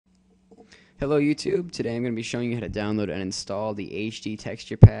Hello YouTube, today I'm going to be showing you how to download and install the HD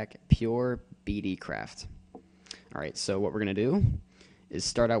texture pack PureBDCraft. Alright, so what we're going to do is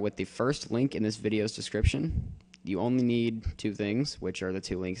start out with the first link in this video's description. You only need two things, which are the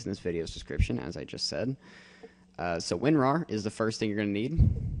two links in this video's description, as I just said. So WinRAR is the first thing you're going to need,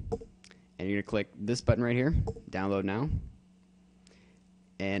 and you're going to click this button right here, download now.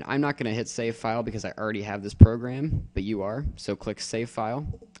 And I'm not going to hit save file because I already have this program, but you are. So click save file.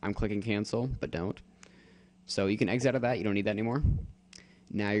 I'm clicking cancel, but don't. So you can exit out of that. You don't need that anymore.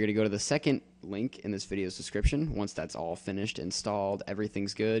 Now you're going to go to the second link in this video's description. Once that's all finished, installed,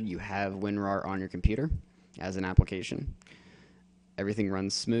 everything's good, you have WinRAR on your computer as an application. Everything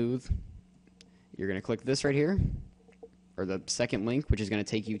runs smooth. You're going to click this right here, or the second link, which is going to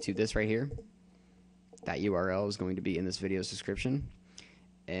take you to this right here. That URL is going to be in this video's description.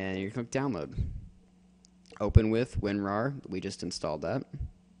 And you click download. Open with WinRAR. We just installed that.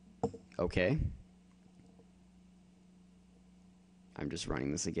 Okay. I'm just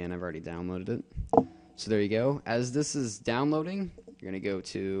running this again. I've already downloaded it. So there you go. As this is downloading, you're going to go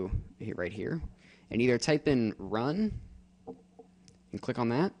to right here and either type in run and click on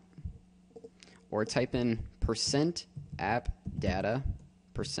that, or type in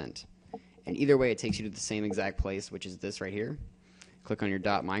 %appdata%. And either way, it takes you to the same exact place, which is this right here. Click on your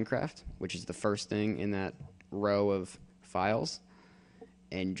 .minecraft, which is the first thing in that row of files,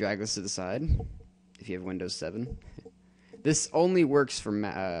 and drag this to the side if you have Windows 7. This only works for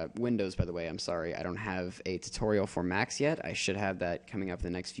Windows, by the way. I'm sorry, I don't have a tutorial for Macs yet. I should have that coming up in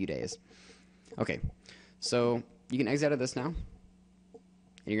the next few days. Okay, so you can exit out of this now, and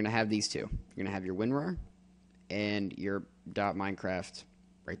you're going to have these two. You're going to have your WinRAR and your .minecraft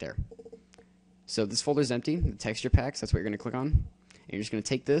right there. So this folder is empty, the texture packs, that's what you're going to click on. And you're just going to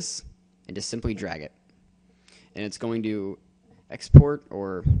take this and just simply drag it. And it's going to export,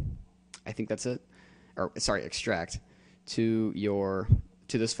 or I think that's it, or sorry, extract to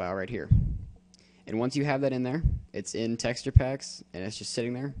this file right here. And once you have that in there, it's in texture packs and it's just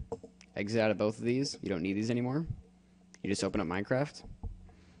sitting there. Exit out of both of these. You don't need these anymore. You just open up Minecraft,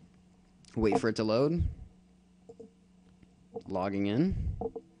 wait for it to load, logging in,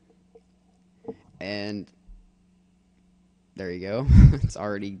 and there you go. It's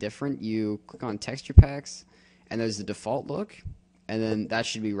already different. You click on texture packs and there's the default look, and then that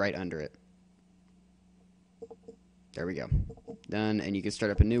should be right under it. There we go. Done. And you can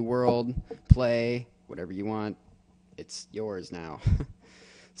start up a new world, play, whatever you want. It's yours now.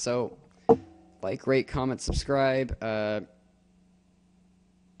 So like, rate, comment, subscribe. I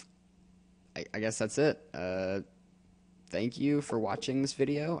guess that's it. Thank you for watching this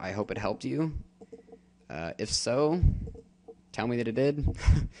video. I hope it helped you. If so, tell me that it did.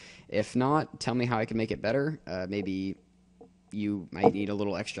 If not, tell me how I can make it better. Maybe you might need a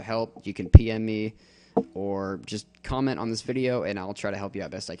little extra help. You can PM me or just comment on this video and I'll try to help you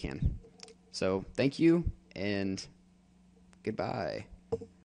out best I can. So thank you and goodbye.